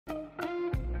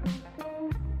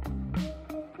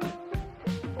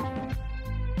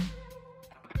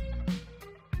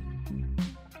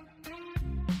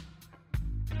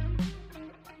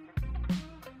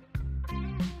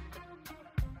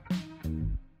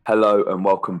Hello and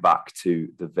welcome back to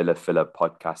the Villa Filler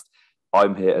podcast.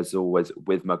 I'm here as always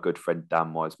with my good friend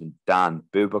Dan Wiseman. Dan,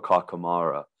 Boubacar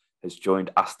Kamara has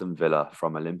joined Aston Villa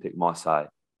from Olympique Marseille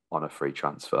on a free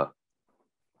transfer.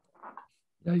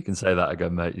 Yeah, you can say that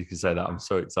again, mate. You can say that. I'm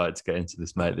so excited to get into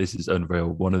this, mate. This is unreal.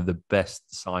 One of the best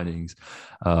signings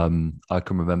I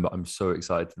can remember. I'm so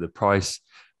excited for the price.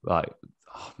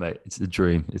 Mate, it's a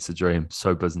dream. It's a dream.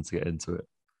 So buzzing to get into it.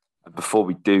 Before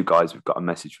we do, guys, we've got a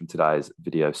message from today's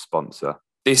video sponsor.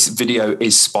 This video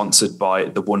is sponsored by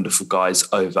the wonderful guys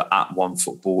over at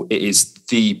OneFootball. It is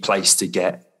the place to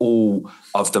get all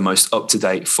of the most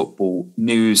up-to-date football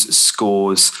news,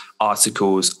 scores,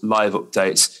 articles, live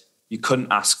updates. You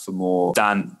couldn't ask for more.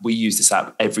 Dan, we use this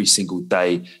app every single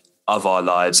day of our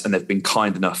lives, and they've been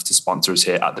kind enough to sponsor us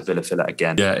here at the Villa Filler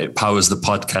again. Yeah, it powers the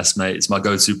podcast, mate. It's my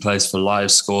go-to place for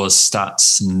live scores,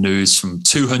 stats, and news from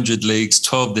 200 leagues,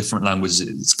 12 different languages.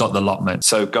 It's got the lot, mate.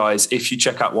 So, guys, if you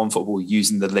check out OneFootball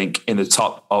using the link in the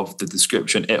top of the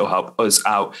description, it'll help us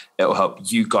out, it'll help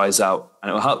you guys out, and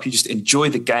it'll help you just enjoy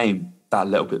the game that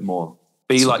little bit more.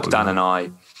 Be like Dan and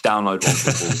I, download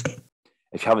OneFootball.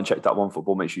 If you haven't checked out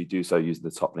OneFootball, make sure you do so using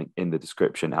the top link in the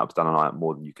description. It helps Dan and I out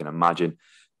more than you can imagine.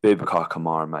 Boubacar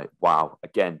Kamara, mate. Wow.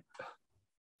 Again,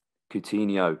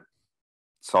 Coutinho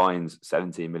signs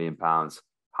 £17 million.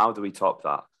 How do we top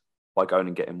that? By going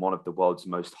and getting one of the world's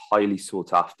most highly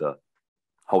sought after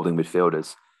holding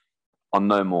midfielders on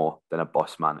no more than a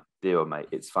boss man deal, mate.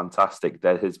 It's fantastic.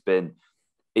 There has been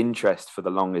interest for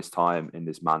the longest time in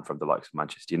this man from the likes of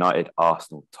Manchester United,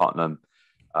 Arsenal, Tottenham,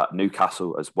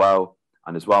 Newcastle as well.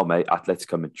 And as well, mate,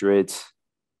 Atletico Madrid.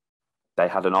 They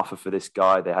had an offer for this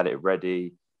guy. They had it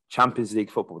ready. Champions League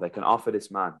football, they can offer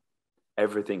this man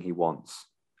everything he wants.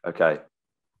 Okay.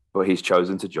 But he's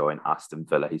chosen to join Aston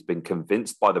Villa. He's been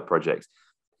convinced by the project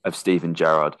of Steven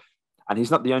Gerrard. And he's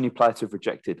not the only player to have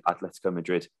rejected Atletico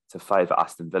Madrid to favour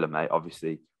Aston Villa, mate.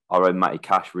 Obviously, our own Matty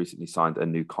Cash recently signed a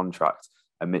new contract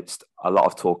amidst a lot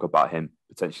of talk about him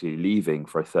potentially leaving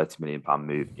for a £30 million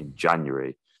move in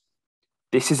January.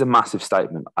 This is a massive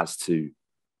statement as to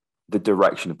the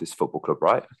direction of this football club,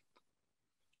 right?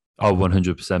 Oh,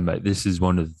 100%, mate. This is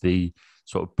one of the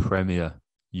sort of premier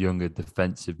younger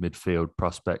defensive midfield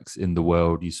prospects in the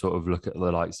world. You sort of look at the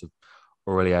likes of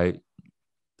Aurelien.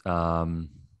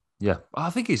 Yeah, I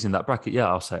think he's in that bracket. Yeah,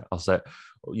 I'll say it.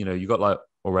 You know, you got like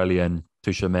Aurelien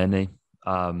Tchouameni.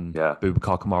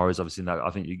 Boubacar Kamara is obviously in that. I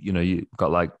think, you've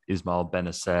got like Ismail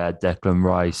Benacer, Declan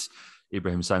Rice,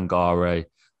 Ibrahim Sangare.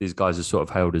 These guys are sort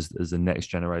of hailed as the next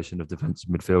generation of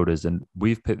defensive midfielders. And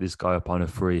we've picked this guy up on a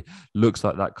free. Looks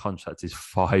like that contract is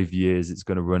 5 years. It's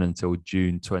going to run until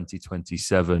June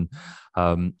 2027.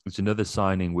 It's another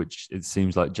signing, which it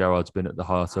seems like Gerrard's been at the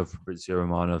heart of. Fabrizio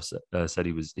Romano said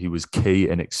he was key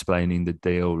in explaining the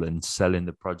deal and selling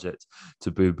the project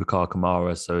to Boubacar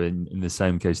Kamara. So in the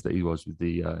same case that he was with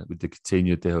the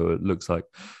Coutinho deal, it looks like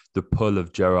the pull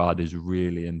of Gerrard is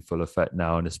really in full effect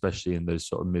now, and especially in those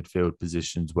sort of midfield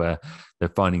positions where they're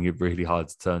finding it really hard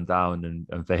to turn down.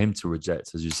 And for him to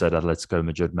reject, as you said, Atletico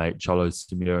Madrid, mate, Cholo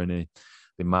Simeone,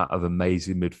 the amount of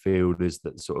amazing midfielders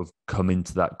that sort of come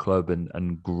into that club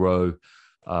and grow,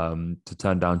 to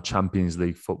turn down Champions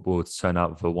League football, to turn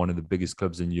out for one of the biggest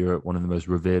clubs in Europe, one of the most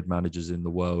revered managers in the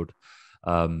world.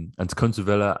 And to come to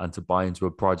Villa and to buy into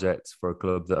a project for a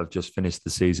club that have just finished the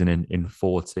season in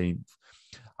 14th.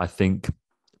 I think,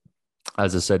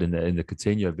 as I said in the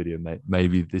Coutinho video, mate,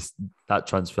 maybe that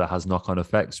transfer has knock-on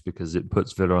effects because it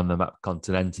puts Villa on the map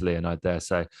continentally. And I dare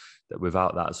say that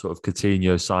without that sort of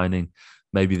Coutinho signing,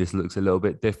 maybe this looks a little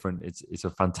bit different. It's a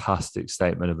fantastic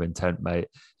statement of intent, mate.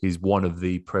 He's one of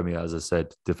the premier, as I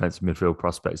said, defensive midfield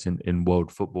prospects in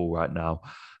world football right now.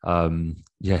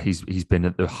 He's been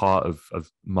at the heart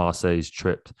of Marseille's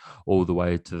trip all the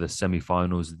way to the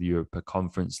semi-finals of the Europa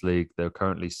Conference League. They're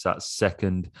currently sat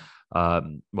second.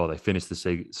 They finished the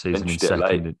season in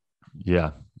second.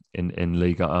 In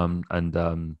Liga.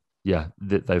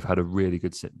 They've had a really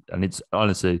good and it's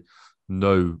honestly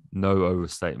no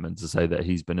overstatement to say that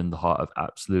he's been in the heart of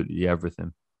absolutely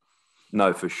everything.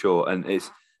 No, for sure. And it's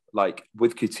like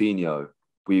with Coutinho,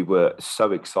 we were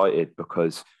so excited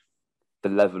because the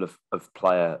level of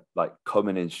player like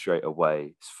coming in straight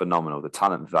away is phenomenal. The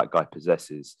talent that guy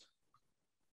possesses,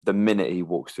 the minute he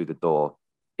walks through the door,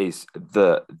 is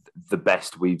the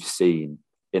best we've seen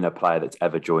in a player that's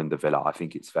ever joined the Villa. I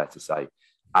think it's fair to say.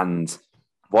 And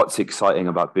what's exciting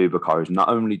about Boubacar is not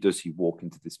only does he walk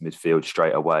into this midfield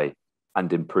straight away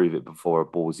and improve it before a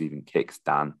ball's even kicked,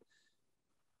 Dan,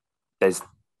 there's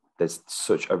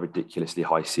such a ridiculously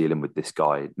high ceiling with this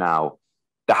guy. Now,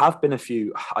 there have been a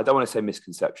few, I don't want to say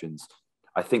misconceptions.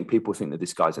 I think people think that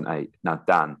this guy's an 8. Now,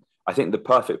 Dan, I think the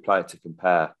perfect player to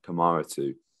compare Kamara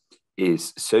to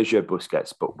is Sergio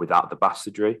Busquets, but without the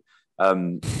bastardry.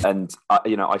 And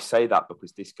I say that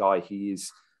because this guy, he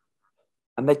is,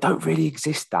 and they don't really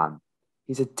exist, Dan.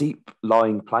 He's a deep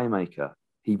lying playmaker.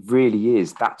 He really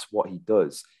is. That's what he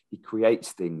does. He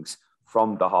creates things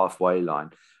from the halfway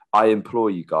line. I implore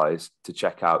you guys to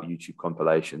check out YouTube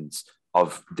compilations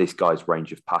of this guy's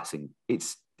range of passing.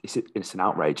 It's an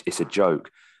outrage. It's a joke.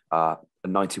 A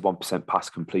 91% pass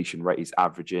completion rate he's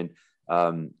averaging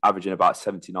about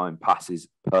 79 passes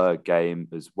per game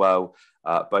as well.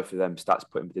 Both of them stats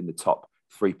put him within the top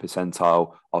 3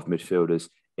 percentile of midfielders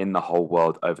in the whole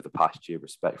world over the past year,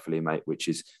 respectfully, mate, which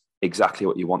is exactly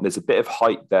what you want. There's a bit of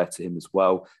height there to him as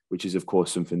well, which is, of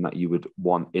course, something that you would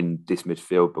want in this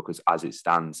midfield because as it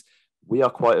stands, we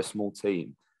are quite a small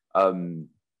team. Again,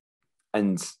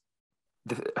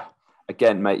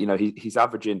 mate, he's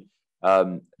averaging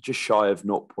just shy of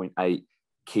 0.8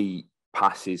 key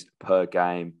passes per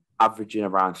game, averaging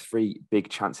around 3 big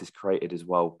chances created as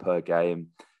well per game,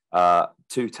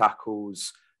 2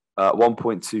 tackles,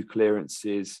 1.2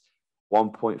 clearances,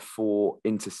 1.4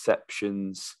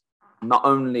 interceptions. Not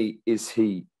only is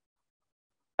he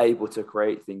able to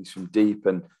create things from deep,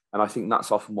 and I think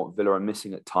that's often what Villa are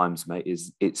missing at times, mate,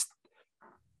 is it's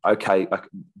okay, like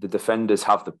the defenders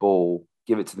have the ball,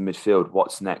 give it to the midfield,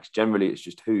 what's next? Generally, it's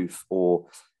just hoof, or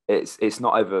it's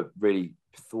not ever really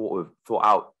thought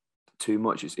out too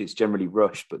much. It's generally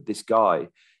rushed, but this guy,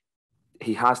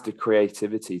 he has the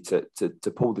creativity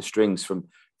to pull the strings from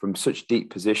such deep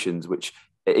positions, which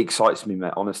it excites me,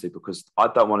 mate, honestly, because I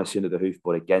don't want to see another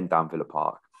hoofball again down Villa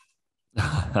Park.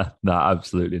 No,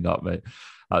 absolutely not, mate.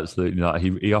 Absolutely not.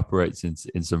 He operates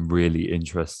in some really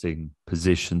interesting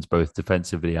positions, both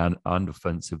defensively and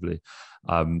offensively.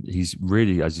 He's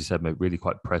really, as you said, mate, really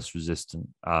quite press resistant,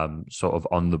 sort of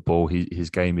on the ball. His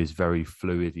game is very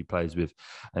fluid. He plays with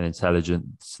an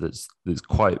intelligence that's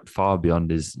quite far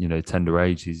beyond his tender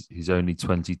age. He's only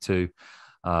 22.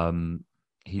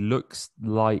 He looks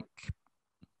like,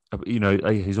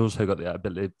 he's also got the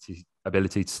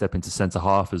ability to step into centre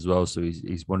half as well. So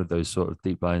he's one of those sort of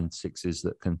deep line sixes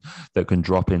that can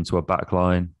drop into a back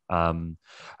line. And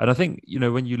I think,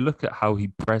 when you look at how he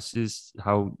presses,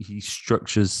 how he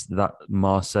structures that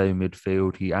Marseille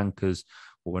midfield, he anchors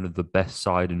one of the best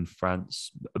side in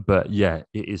France. But yeah,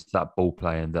 it is that ball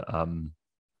playing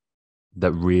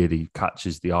that really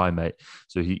catches the eye, mate.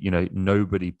 So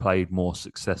nobody played more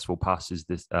successful passes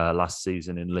this last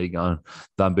season in Ligue 1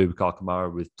 than Boubacar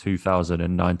Kamara with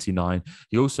 2,099.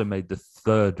 He also made the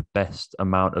 3rd best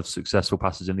amount of successful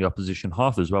passes in the opposition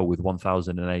half as well with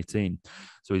 1,018.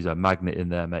 So he's a magnet in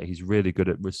there, mate. He's really good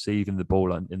at receiving the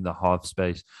ball in the half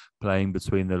space, playing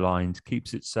between the lines,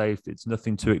 keeps it safe. It's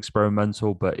nothing too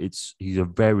experimental, but he's a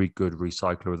very good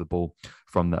recycler of the ball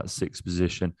from that 6th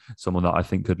position. Someone that I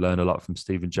think could learn a lot from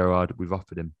Steven Gerrard. We've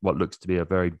offered him what looks to be a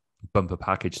very bumper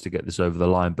package to get this over the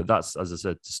line, but that's, as I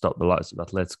said, to stop the likes of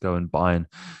Atletico and Bayern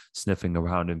sniffing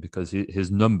around him, because his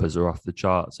numbers are off the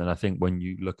charts. And I think when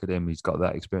you look at him, he's got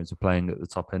that experience of playing at the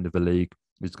top end of a league.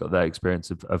 He's got that experience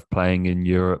of playing in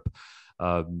Europe.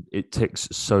 It ticks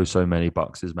so many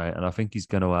boxes, mate. And I think he's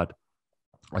going to add,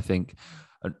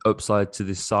 an upside to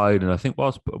this side. And I think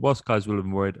whilst guys will have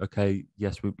been worried, okay,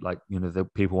 yes, we the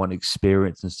people want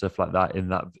experience and stuff like that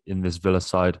in this Villa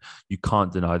side, you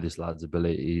can't deny this lad's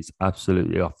ability. He's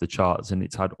absolutely off the charts, and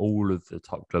it's had all of the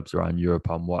top clubs around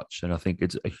Europe on watch. And I think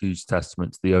it's a huge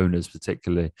testament to the owners,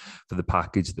 particularly for the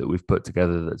package that we've put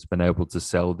together that's been able to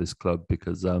sell this club,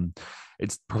 because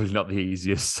it's probably not the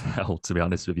easiest sell, to be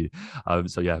honest with you.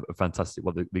 So yeah, fantastic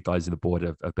what the guys in the board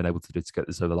have been able to do to get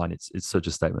this over the line. It's such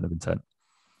a statement of intent.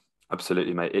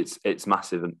 Absolutely, mate. It's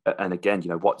massive. And again,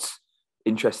 what's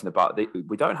interesting about it,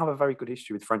 we don't have a very good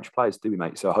history with French players, do we,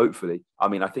 mate? So hopefully,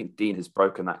 I think Dean has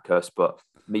broken that curse, but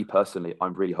me personally,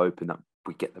 I'm really hoping that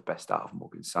we get the best out of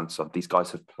Morgan Sanson. These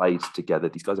guys have played together.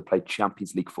 These guys have played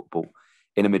Champions League football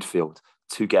in a midfield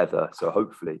together. So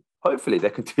hopefully they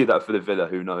can do that for the Villa.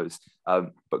 Who knows?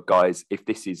 But guys, if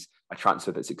this is a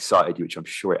transfer that's excited you, which I'm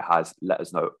sure it has, let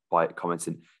us know by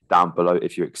commenting down below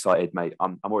if you're excited, mate.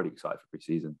 I'm already excited for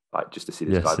pre-season, just to see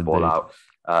this guy ball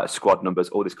out, squad numbers,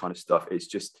 all this kind of stuff. It's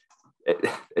just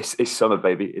it's summer,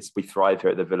 baby. We thrive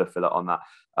here at the Villa Filler on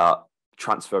that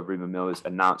transfer rumour mills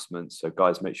announcements. So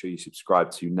guys, make sure you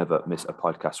subscribe to never miss a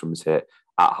podcast from us here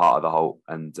at Heart of the Holte.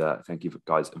 And thank you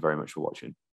guys very much for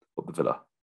watching. Up the Villa.